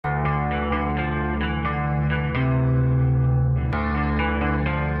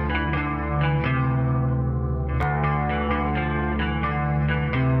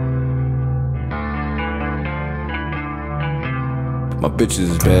My bitches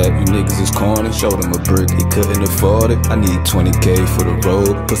is bad, you niggas is corny. Showed him a brick, he couldn't afford it. I need 20K for the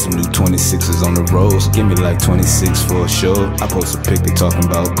road. Put some new 26s on the roads. Give me like 26 for a show. I post a pic, they talking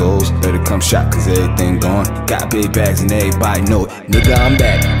about goals. Better come shot, cause everything gone. Got big bags and everybody know it. Nigga, I'm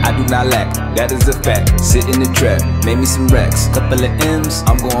back, I do not lack, that is a fact. Sit in the trap, made me some racks. Couple of M's,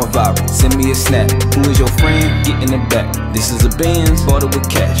 I'm going viral. Send me a snap. Who is your friend? Get in the back. This is a Benz, bought it with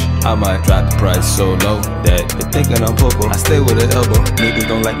cash. I might drop the price so low that they're thinking I'm popo. I stay with an elbow. Niggas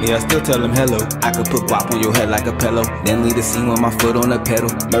don't like me, I still tell them hello. I could put guap on your head like a pillow, then leave the scene with my foot on the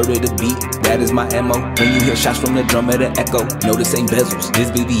pedal. Murder the beat, that is my MO. When you hear shots from the drum, it'll echo. No, this ain't bezels, this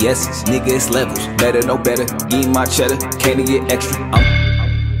BBS's. Nigga, it's levels. Better, no better. Give me my cheddar, can't get extra.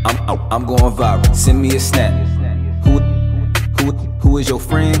 I'm going viral. Send me a snap. Who is your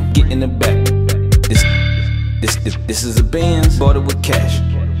friend? Get in the back. This is a Benz, bought it with cash.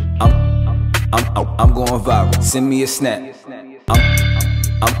 I'm going viral. Send me a snap.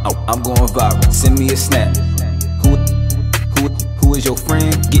 I'm going viral. Send me a snap. Who is your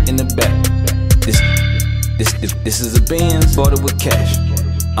friend? Get in the back. This is a Benz, bought it with cash.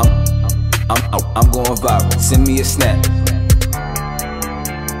 I'm going viral. Send me a snap.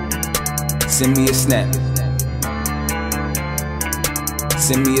 Send me a snap.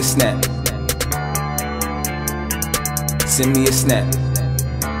 Send me a snap. Send me a snap.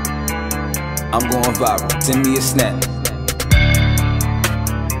 I'm going viral. Send me a snap.